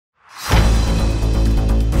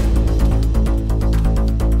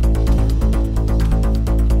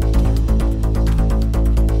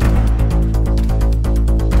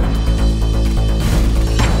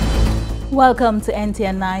Welcome to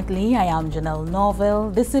NTN Nightly. I am Janelle Norville.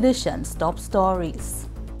 This edition's top stories.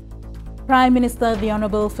 Prime Minister the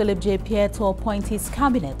Honorable Philip J. Pierre to appoint his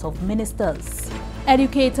cabinet of ministers.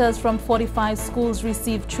 Educators from 45 schools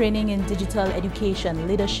receive training in digital education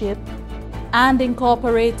leadership and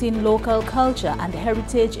incorporating local culture and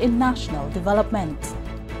heritage in national development.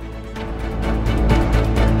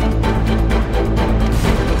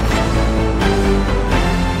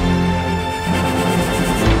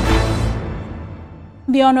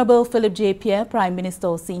 The Honorable Philip J. Pierre, Prime Minister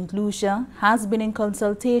of St. Lucia, has been in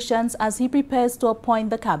consultations as he prepares to appoint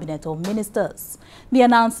the Cabinet of Ministers. The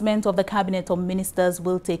announcement of the Cabinet of Ministers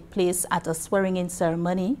will take place at a swearing-in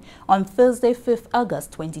ceremony on Thursday, 5th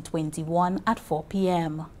August 2021 at 4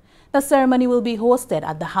 p.m. The ceremony will be hosted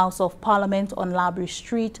at the House of Parliament on Library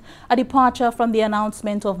Street, a departure from the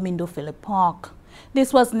announcement of Mindo Phillip Park.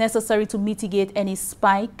 This was necessary to mitigate any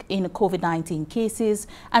spike in COVID-19 cases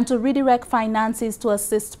and to redirect finances to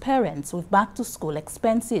assist parents with back-to-school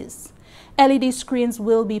expenses. LED screens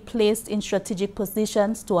will be placed in strategic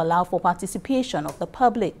positions to allow for participation of the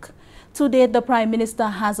public. To date, the Prime Minister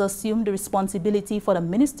has assumed the responsibility for the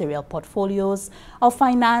ministerial portfolios of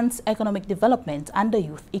finance, economic development, and the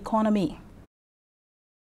youth economy.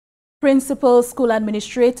 Principals, school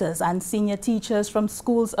administrators and senior teachers from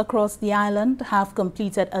schools across the island have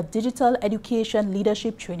completed a digital education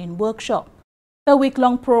leadership training workshop. The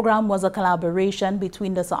week-long program was a collaboration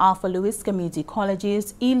between the Sir Arthur Lewis Community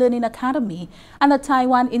College's e-learning academy and the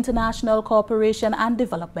Taiwan International Cooperation and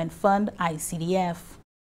Development Fund ICDF.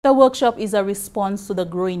 The workshop is a response to the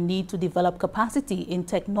growing need to develop capacity in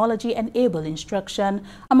technology-enabled instruction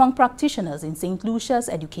among practitioners in St. Lucia's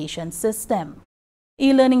education system.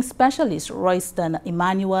 E-learning specialist Royston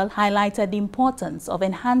Emmanuel highlighted the importance of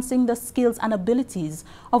enhancing the skills and abilities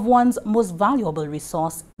of one's most valuable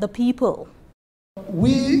resource, the people.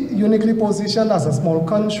 We, uniquely positioned as a small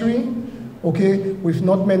country, with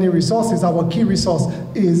not many resources, our key resource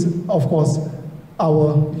is, of course,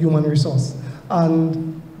 our human resource.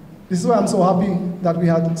 And this is why I'm so happy that we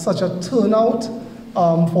had such a turnout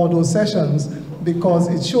for those sessions, because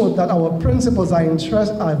it showed that our principals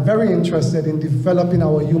are very interested in developing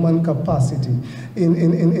our human capacity, in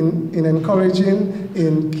encouraging,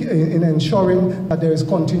 in ensuring that there is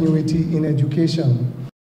continuity in education.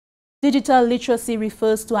 Digital literacy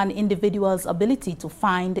refers to an individual's ability to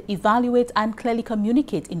find, evaluate, and clearly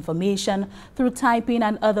communicate information through typing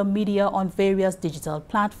and other media on various digital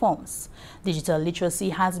platforms. Digital literacy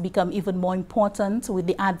has become even more important with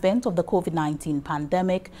the advent of the COVID-19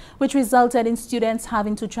 pandemic, which resulted in students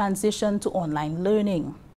having to transition to online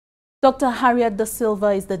learning. Dr. Harriet Da Silva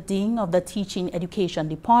is the Dean of the Teaching Education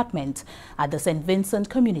Department at the St. Vincent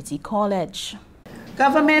Community College.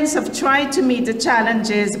 Governments have tried to meet the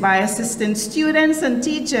challenges by assisting students and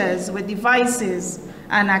teachers with devices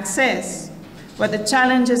and access, but the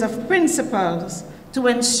challenges of principals to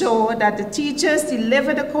ensure that the teachers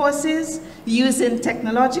deliver the courses using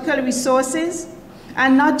technological resources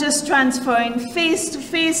and not just transferring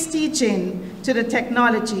face-to-face teaching to the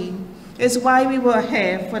technology is why we were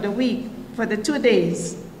here for the 2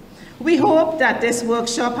 days. We hope that this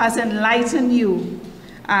workshop has enlightened you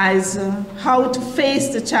as how to face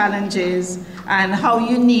the challenges and how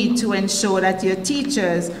you need to ensure that your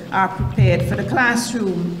teachers are prepared for the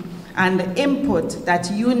classroom and the input that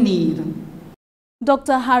you need.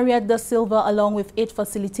 Dr. Harriet Da Silva, along with 8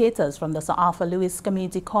 facilitators from the Sir Arthur Lewis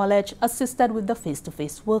Community College, assisted with the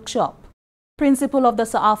face-to-face workshop. Principal of the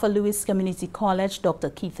Sir Arthur Lewis Community College, Dr.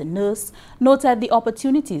 Keith Nurse, noted the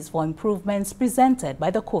opportunities for improvements presented by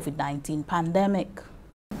the COVID-19 pandemic.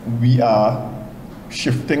 We are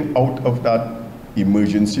shifting out of that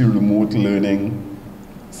emergency remote learning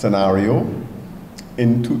scenario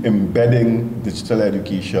into embedding digital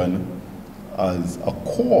education as a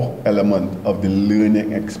core element of the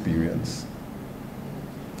learning experience.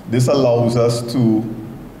 This allows us to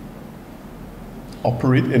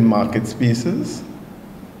operate in market spaces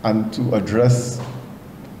and to address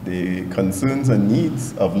the concerns and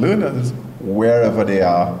needs of learners wherever they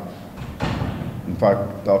are. In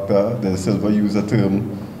fact, Dr. Da Silva used the term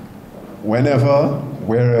whenever,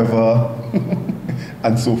 wherever,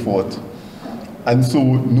 and so forth. And so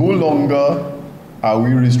no longer are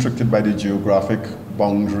we restricted by the geographic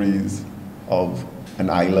boundaries of an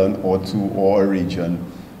island or two or a region.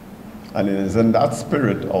 And it is in that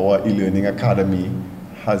spirit our e-learning academy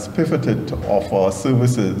has pivoted to offer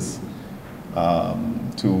services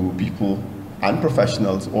to people and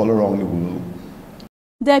professionals all around the world.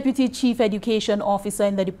 Deputy Chief Education Officer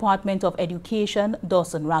in the Department of Education,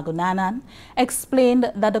 Dawson Ragunanan,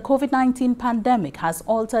 explained that the COVID-19 pandemic has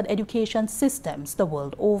altered education systems the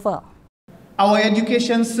world over. our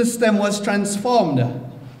education system was transformed.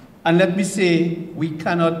 And let me say, we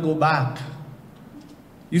cannot go back.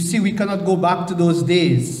 You see, we cannot go back to those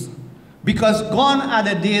days, because gone are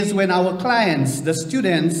the days when our clients, the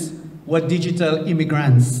students, were digital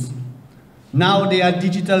immigrants. Now they are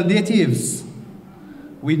digital natives.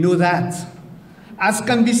 We know that. As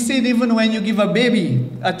can be seen even when you give a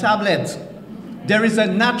baby a tablet, there is a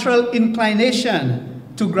natural inclination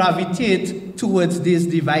to gravitate towards these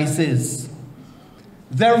devices.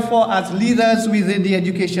 Therefore, as leaders within the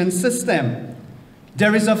education system,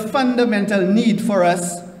 there is a fundamental need for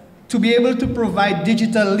us to be able to provide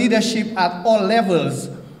digital leadership at all levels,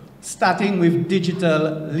 starting with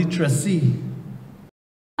digital literacy.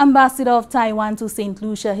 Ambassador of Taiwan to St.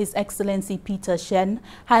 Lucia, His Excellency Peter Shen,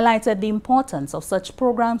 highlighted the importance of such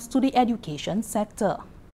programs to the education sector.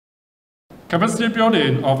 Capacity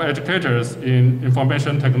building of educators in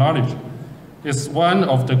information technology is one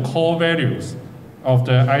of the core values of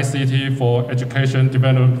the ICT for Education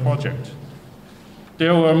Development Project.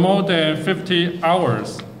 There were more than 50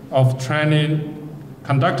 hours of training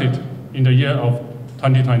conducted in the year of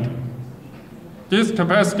 2020. These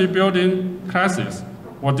capacity building classes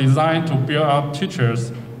were designed to build up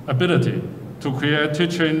teachers' ability to create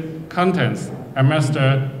teaching contents and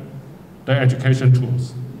master the education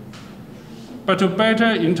tools. But to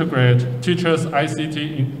better integrate teachers'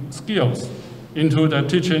 ICT skills into the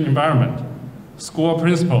teaching environment, school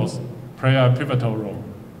principals play a pivotal role.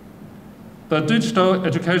 The Digital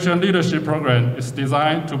Education Leadership Program is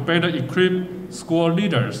designed to better equip school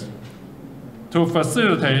leaders to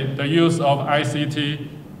facilitate the use of ICT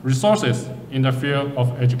resources in the field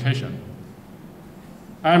of education.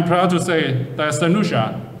 I am proud to say that St.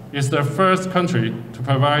 Lucia is the first country to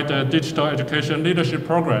provide the Digital Education Leadership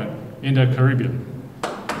Program in the Caribbean.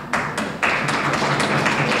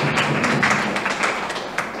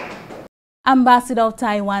 Ambassador of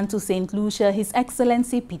Taiwan to St. Lucia, His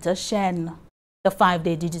Excellency Peter Shen. The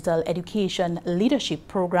 5-day Digital Education Leadership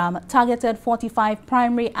Program targeted 45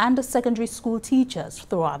 primary and secondary school teachers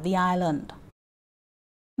throughout the island.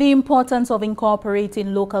 The importance of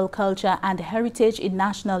incorporating local culture and heritage in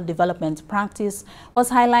national development practice was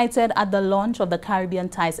highlighted at the launch of the Caribbean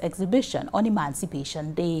Ties exhibition on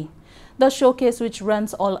Emancipation Day. The showcase, which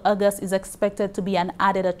runs all August, is expected to be an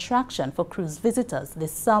added attraction for cruise visitors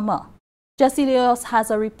this summer. Jesse Leos has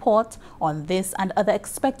a report on this and other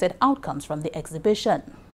expected outcomes from the exhibition.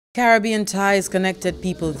 Caribbean Ties Connected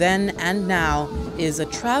People Then and Now is a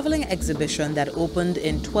traveling exhibition that opened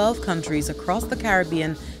in 12 countries across the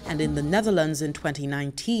Caribbean and in the Netherlands in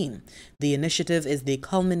 2019. The initiative is the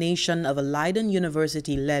culmination of a Leiden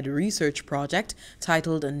University-led research project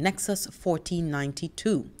titled Nexus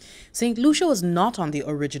 1492. St. Lucia was not on the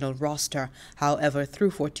original roster. However,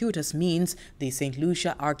 through fortuitous means, the St.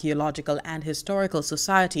 Lucia Archaeological and Historical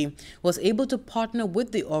Society was able to partner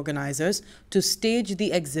with the organizers to stage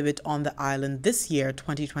the exhibit on the island this year,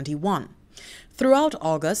 2021. Throughout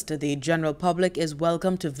August, the general public is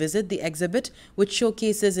welcome to visit the exhibit, which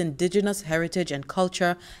showcases indigenous heritage and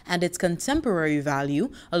culture and its contemporary value,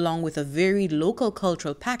 along with a varied local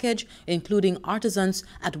cultural package, including artisans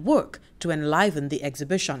at work to enliven the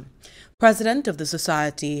exhibition. President of the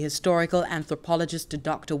Society, historical anthropologist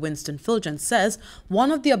Dr. Winston Fulgen, says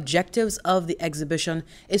one of the objectives of the exhibition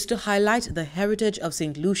is to highlight the heritage of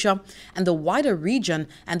St. Lucia and the wider region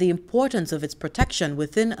and the importance of its protection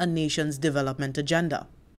within a nation's development agenda.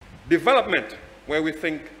 Development, where we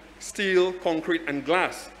think steel, concrete, and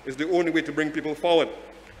glass is the only way to bring people forward,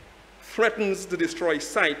 threatens to destroy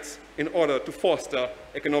sites in order to foster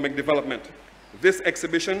economic development. This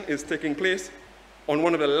exhibition is taking place on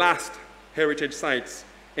one of the last heritage sites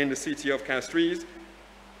in the city of Castries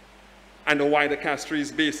and the wider Castries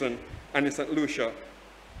Basin and in St. Lucia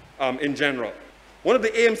in general. One of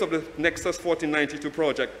the aims of the Nexus 1492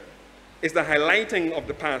 project is the highlighting of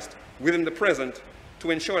the past within the present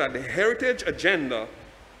to ensure that the heritage agenda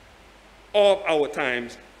of our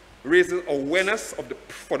times raises awareness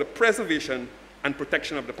for the preservation and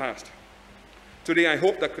protection of the past. Today, I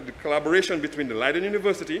hope that the collaboration between the Leiden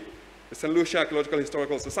University, the St. Lucia Archaeological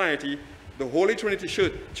Historical Society, the Holy Trinity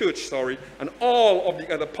Church, and all of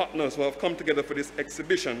the other partners who have come together for this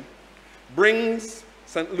exhibition brings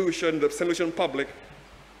St. Lucia, the St. Lucian public,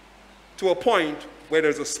 to a point where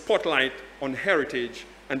there's a spotlight on heritage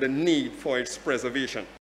and the need for its preservation.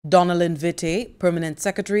 Donalyn Vitte, Permanent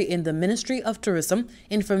Secretary in the Ministry of Tourism,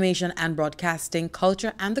 Information and Broadcasting,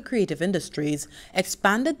 Culture and the Creative Industries,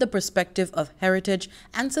 expanded the perspective of heritage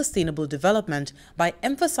and sustainable development by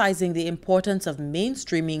emphasizing the importance of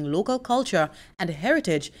mainstreaming local culture and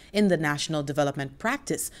heritage in the national development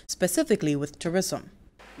practice, specifically with tourism.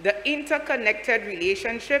 the interconnected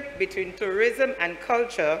relationship between tourism and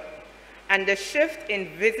culture, and the shift in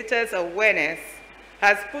visitors' awareness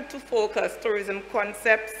has put to focus tourism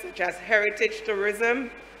concepts such as heritage tourism,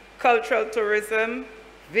 cultural tourism,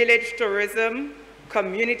 village tourism,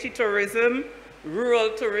 community tourism, rural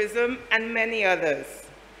tourism, and many others.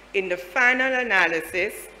 In the final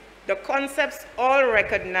analysis, the concepts all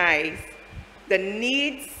recognize the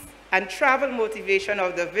needs and travel motivation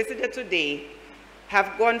of the visitor today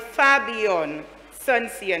have gone far beyond sun,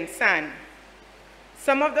 sea, and sand.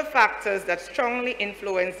 Some of the factors that strongly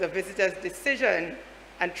influence the visitor's decision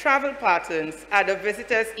and travel patterns are the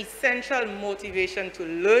visitor's essential motivation to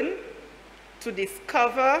learn, to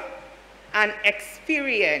discover, and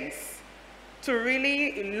experience, to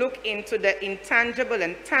really look into the intangible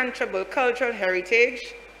and tangible cultural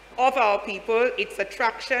heritage of our people, its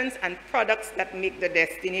attractions and products that make the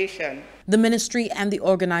destination. The ministry and the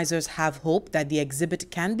organizers have hope that the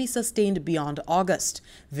exhibit can be sustained beyond August.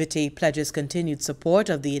 Vitae pledges continued support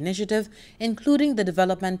of the initiative, including the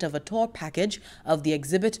development of a tour package of the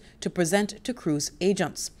exhibit to present to cruise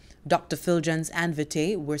agents. Dr. Filgens and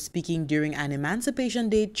Vitae were speaking during an Emancipation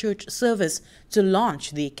Day church service to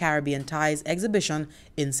launch the Caribbean Ties exhibition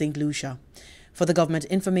in St. Lucia. For the Government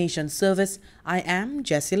Information Service, I am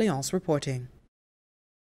Jessie Leonce reporting.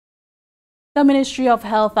 The Ministry of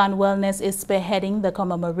Health and Wellness is spearheading the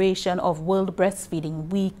commemoration of World Breastfeeding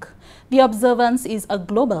Week. The observance is a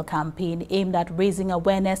global campaign aimed at raising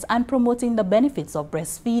awareness and promoting the benefits of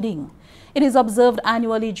breastfeeding. It is observed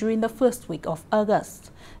annually during the first week of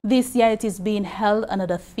August. This year it is being held under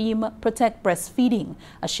the theme Protect Breastfeeding,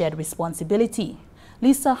 a Shared Responsibility.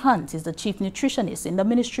 Lisa Hunt is the Chief Nutritionist in the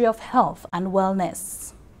Ministry of Health and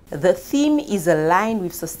Wellness. The theme is aligned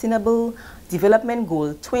with Sustainable Development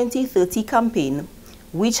Goal 2030 campaign,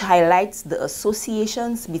 which highlights the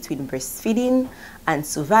associations between breastfeeding and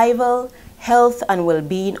survival, health and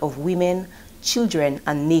well-being of women, children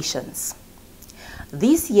and nations.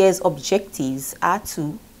 This year's objectives are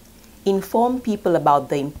to inform people about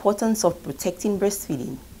the importance of protecting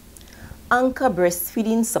breastfeeding, anchor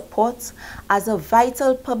breastfeeding support as a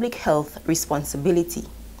vital public health responsibility,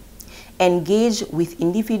 engage with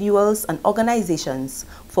individuals and organizations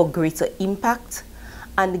for greater impact,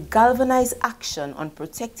 and galvanize action on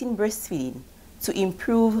protecting breastfeeding to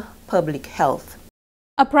improve public health.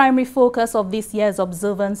 A primary focus of this year's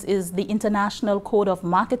observance is the International Code of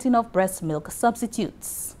Marketing of Breast Milk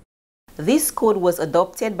Substitutes. This code was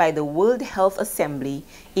adopted by the World Health Assembly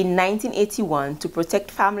in 1981 to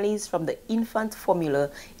protect families from the infant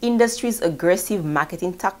formula industry's aggressive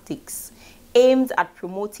marketing tactics aimed at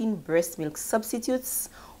promoting breast milk substitutes,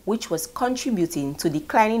 which was contributing to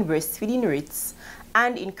declining breastfeeding rates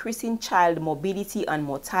and increasing child morbidity and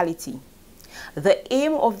mortality. The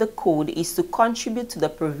aim of the code is to contribute to the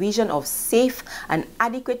provision of safe and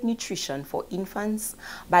adequate nutrition for infants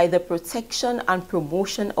by the protection and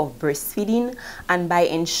promotion of breastfeeding and by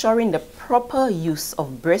ensuring the proper use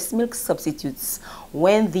of breast milk substitutes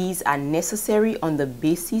when these are necessary on the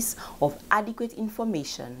basis of adequate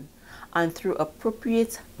information and through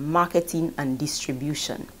appropriate marketing and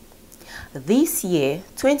distribution. This year,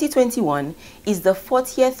 2021, is the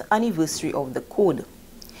 40th anniversary of the code.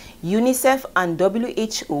 UNICEF and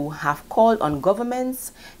WHO have called on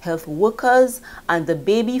governments, health workers, and the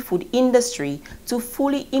baby food industry to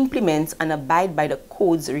fully implement and abide by the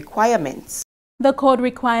code's requirements. The code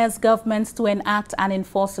requires governments to enact and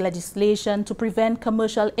enforce legislation to prevent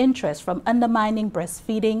commercial interests from undermining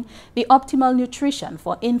breastfeeding, the optimal nutrition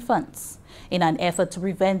for infants. In an effort to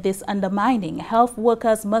prevent this undermining, health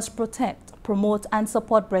workers must protect, promote and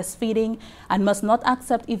support breastfeeding and must not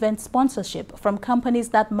accept event sponsorship from companies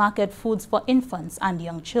that market foods for infants and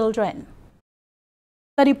young children.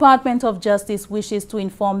 The Department of Justice wishes to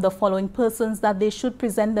inform the following persons that they should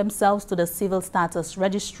present themselves to the Civil Status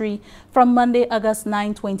Registry from Monday, August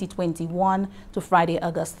 9, 2021 to Friday,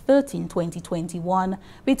 August 13, 2021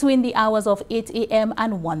 between the hours of 8 a.m.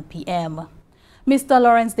 and 1 p.m. Mr.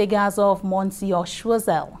 Lawrence Degaza of Monsieur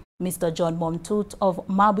Choiseul, Mr. John Momtut of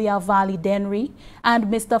Mabuya Valley Dennery, and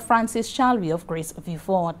Mr. Francis Chalwy of Grace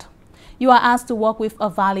Vivort. You are asked to work with a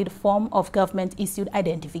valid form of government-issued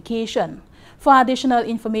identification. For additional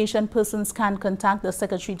information, persons can contact the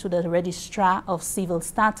Secretary to the Registrar of Civil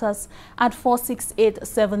Status at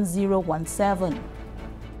 468-7017.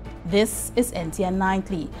 This is NTN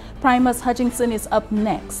Nightly. Primus Hutchinson is up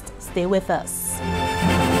next. Stay with us.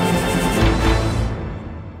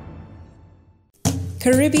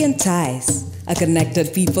 Caribbean Ties, a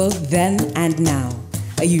connected people then and now.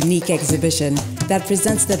 A unique exhibition that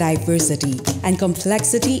presents the diversity and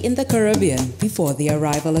complexity in the Caribbean before the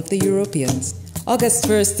arrival of the Europeans. August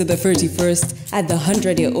 1st to the 31st at the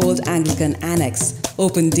 100-year-old Anglican Annex.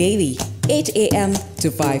 Open daily, 8 a.m. to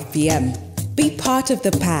 5 p.m. Be part of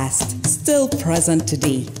the past, still present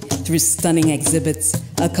today, through stunning exhibits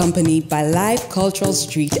accompanied by live cultural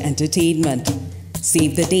street entertainment.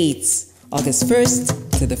 Save the dates, August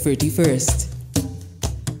 1st to the 31st.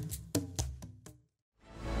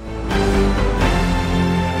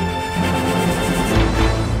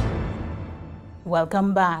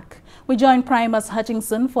 Welcome back. We join Primus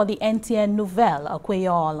Hutchinson for the NTN Nouvelle à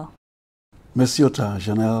Créole. Merci autant,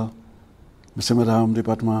 Janelle. Monsieur, Madame,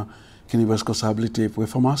 département qui est responsabilité pour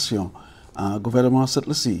information en gouvernement cette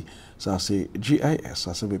Lucie. Ça c'est GIS,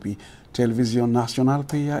 ça c'est depuis télévision nationale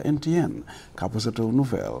pays à NTN. Qui a présenté une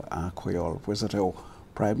nouvelle en créole, présenté au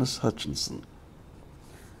Primus Hutchinson.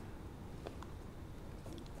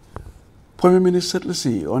 Premier ministre cette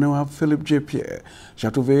Lucie, honorable Philippe J. Pierre,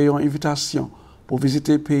 j'ai trouvé une invitation pour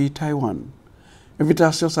visiter le pays Taïwan.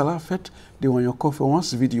 Invitation ça l'a faite devant une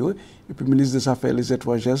conférence vidéo et puis ministre des Affaires les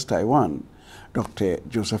étrangères Taïwan, Dr.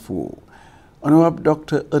 Joseph Wu. Honorable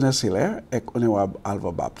Dr. Ernest Hiller et honorable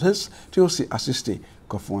Alva Baptiste qui aussi assisté à la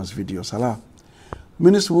conférence vidéo ça là.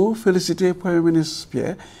 Ministre Wu félicité Premier ministre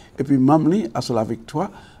Pierre et puis Mamli à la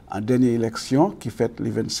victoire en dernière élection qui fête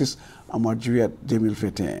le 26 en mois de juillet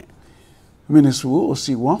 2021. Ministre Wu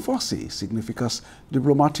aussi renforcé significance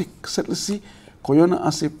diplomatique cette-ci qu'on y a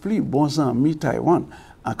assez plus bons amis Taïwan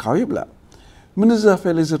en Caraïbes là. Le ministre des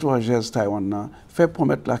Affaires les étrangères Taïwan fait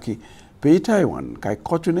promettre là que le pays Taïwan qui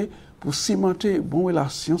continue pour cimenter bonnes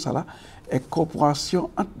relations et coopération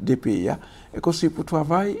entre des pays et aussi pour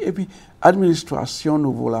travail et puis administration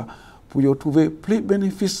nouveau là pour y trouver plus de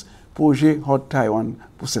bénéfices pour projet Hot Taïwan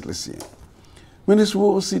pour cette liste. Le ministre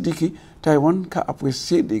aussi dit que Taïwan a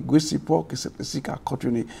apprécié des gros supports que cette liste a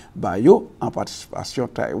continué en participation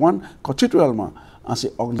Taïwan continuellement en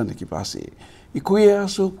ces organes qui passent. Il croyait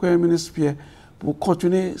sur le Premier ministre Pierre pour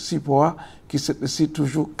continuer support qui cette liste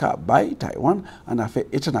toujours qu'à Taïwan en affaires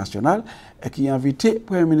internationales et qui a invité le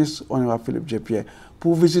Premier ministre honorable Philippe J. Pierre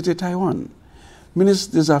pour visiter Taïwan. Le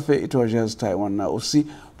ministre des Affaires étrangères Taïwan a aussi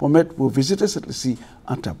promis pour visiter cette liste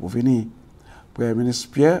en temps pour venir. Le Premier ministre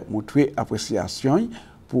Pierre montré appréciation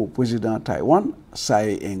pour le président Taïwan,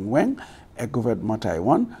 Tsai Ing-wen, et le gouvernement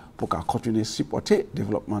Taïwan pour continuer à supporter le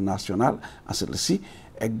développement national à cette liste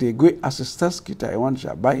avec des grandes assistances qui Taïwan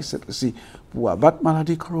a cette liste pour abattre la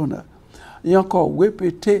maladie corona. Il y a encore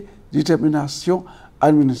répété détermination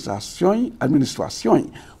administration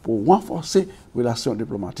pour renforcer les relations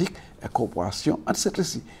diplomatiques et coopération entre cette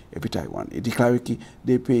liste et puis Taïwan. Il déclare que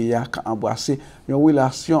des pays ont embrassé une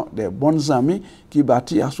relation des bons amis qui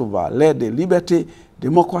bâtit à sauver l'air de liberté,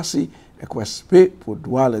 démocratie et respect pour les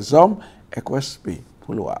droits des hommes et respect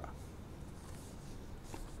pour la loi.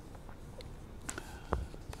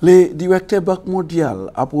 Le directeur Banque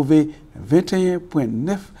mondiale a approuvé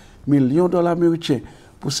 21,9 millions de dollars américains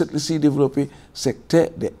pour cette liste développer le secteur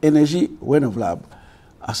de l'énergie renouvelable.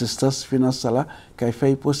 Assistance financière qui a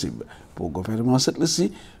fait possible pour le gouvernement cette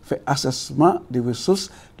liste fait assessment des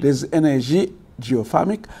ressources des énergies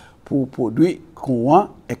géothermiques pour produire courant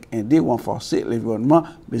et aider à renforcer l'environnement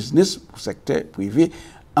business pour le secteur privé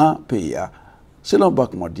en pays. Selon la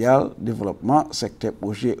Banque mondiale, le développement secteur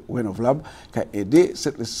projet renouvelable qui a aidé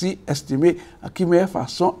cette liste estimée à qui meilleure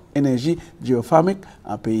façon énergie géothermique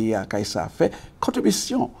en pays qui a fait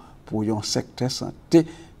contribution pour un secteur santé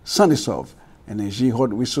sans dissolve. Énergie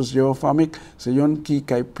haute ressources géothermiques, c'est un qui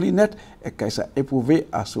est plus net et qui a éprouvé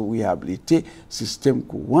à se réhabiliter système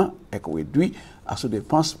courant et qui réduit à se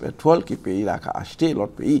dépenses pétrole qui pays a acheté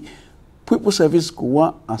l'autre pays. Pour service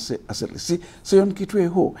courant à cette liste, c'est un qui est très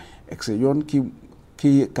haut et c'est un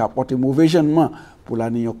qui apporte mauvais gênement pour la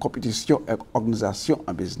compétition et organisation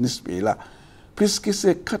en business pays là. Puisque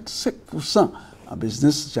c'est 4,5% en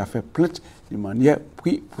business, j'ai fait plainte de manière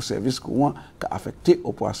prix pour service courant qui a affecté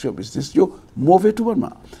l'opération business mauvais tout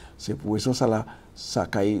bonnement. C'est pour ça que ça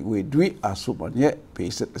a réduit à ce manière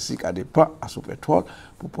pays cette liste qui dépend à ce pétrole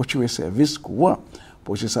pour poursuivre service courant.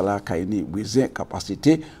 Pour ça là qui a besoin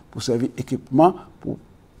capacité pour servir équipement pour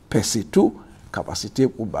percer tout, capacité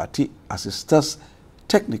pour bâtir assistance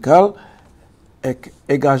technique et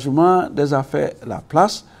engagement des affaires la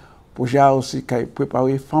place pour j'ai aussi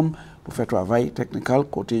préparer femmes pour faire travail technique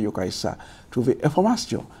côté yokaïsa trouver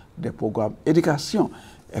information des programmes d'éducation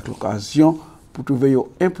et l'occasion pour trouver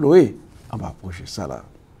un employé en bas projet ça là.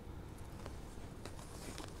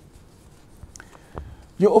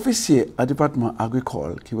 Un officier à département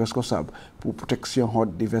agricole qui est responsable pour protection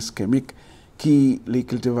de divers chimiques qui les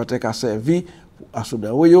cultivateurs a servi à ce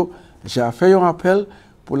dernier, j'ai fait un appel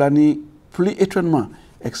pour l'année plus étonnement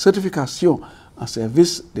et certification en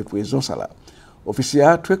service de prison salaire. Officier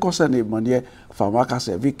très concerné manière pharmacie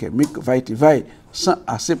service chimique va sans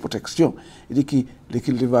assez protection. Il dit que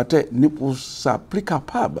l'équilibrateur n'est pour ça plus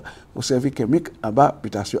capable au service chimique en bas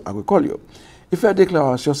habitation agricole. Il fait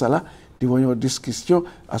déclaration ça là devant une discussion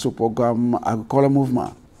à ce programme agricole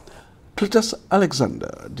mouvement. Cletus Alexander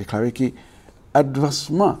déclaré que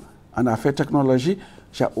advancement en affaires technologie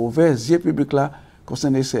j'ai ouvert les publics là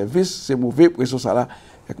concernant les services c'est mauvais pour ça là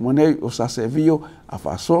et que monnaie au ça servi à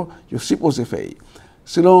façon je suppose faire.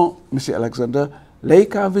 Selon M. Alexander, les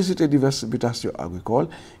cas visité diverses habitations agricoles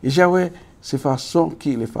et j'avais ces façons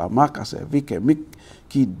qui les pharmaques à servir chimiques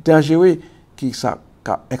qui dangereux qui ça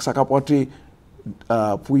apporté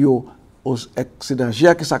pour yo aux accidents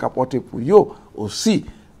qui ça apporté pour yo aussi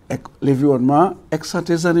l'environnement et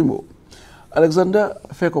santé des animaux. Alexander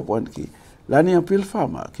fait comprendre que l'année en pile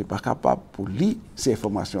pharma qui pas capable pour lire ces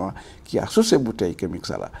informations qui a sous ces bouteilles chimiques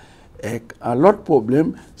ça là. Et l'autre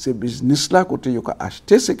problème, c'est business là côté yo ka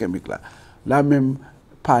acheter ces chimiques là. Là même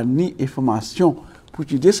pas ni information pour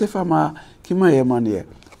aider ces femmes qui meilleure manière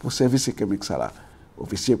pour servir ces chimiques ça là.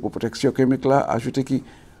 Officier pour protection chimique là ajouté qui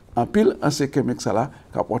en pile en ces chimiques ça là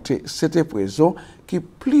qui apporter cette poison qui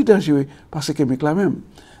plus dangereux par ces chimiques là même.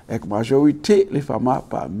 Et que majorité les femmes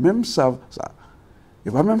pas même savent ça.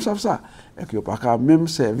 Ils pas même savent ça et que pas même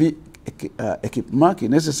servir équipement qui est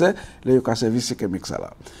nécessaire les services chimiques ça là.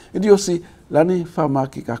 Il dit aussi l'année pharma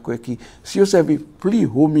qui si on servi plus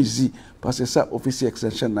homicide parce que ça officier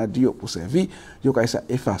extension a dit pour servir yo ka ça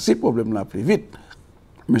effacer problème là plus vite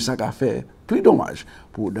mais ça a fait plus dommage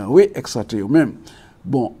pour dans oui santé même.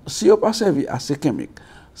 Bon si on pas servi assez chimique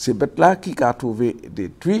c'est bête là qui a trouvé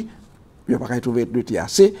détruit il pas trouvé détruit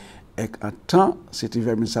assez et en temps c'était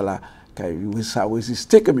vermin ça là qui ça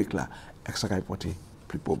résister chimique là et ça a porté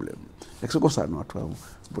plus problème. Et c'est comme ça nous avons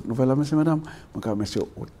votre nouvelle messieurs mesdames, moi monsieur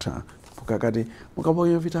autant pour regarder moi avoir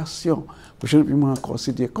une invitation pour je puis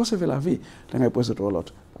considérer conserver la vie dans les présenter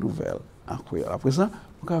l'autre nouvelle encore à présent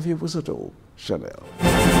moi vient présenter au Chanel.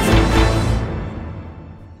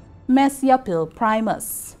 Merci Appeal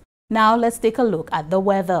Primus. Now let's take a look at the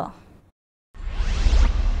weather.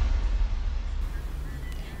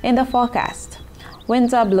 In the forecast,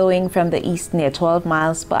 winds are blowing from the east near 12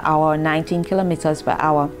 miles per hour, 19 kilometers per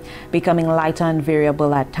hour, becoming lighter and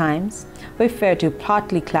variable at times, with fair to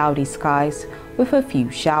partly cloudy skies with a few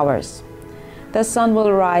showers. The sun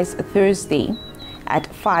will rise Thursday at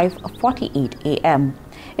 5:48 a.m.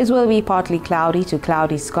 It will be partly cloudy to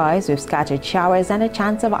cloudy skies with scattered showers and a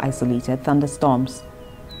chance of isolated thunderstorms.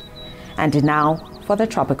 And now for the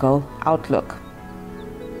tropical outlook.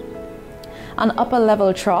 An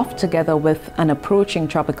upper-level trough together with an approaching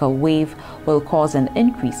tropical wave will cause an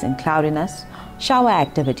increase in cloudiness, shower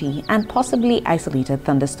activity, and possibly isolated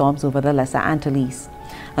thunderstorms over the Lesser Antilles.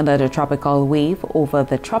 Another tropical wave over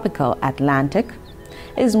the tropical Atlantic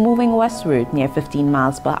is moving westward near 15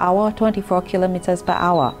 miles per hour, 24 kilometers per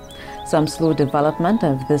hour. Some slow development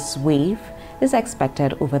of this wave is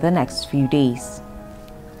expected over the next few days.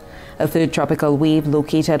 A third tropical wave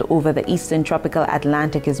located over the eastern tropical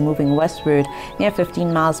Atlantic is moving westward near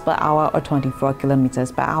 15 miles per hour or 24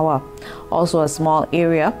 kilometers per hour. Also, a small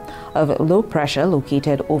area of low pressure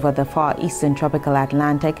located over the far eastern tropical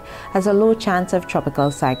Atlantic has a low chance of tropical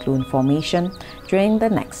cyclone formation during the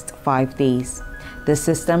next 5 days. This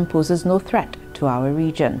system poses no threat to our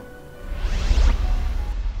region.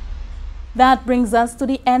 That brings us to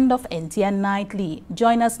the end of NTN Nightly.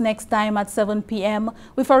 Join us next time at 7 p.m.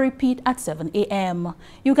 with a repeat at 7 a.m.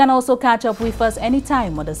 You can also catch up with us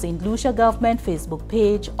anytime on the St. Lucia Government Facebook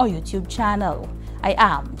page or YouTube channel. I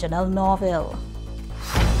am Janelle Norville.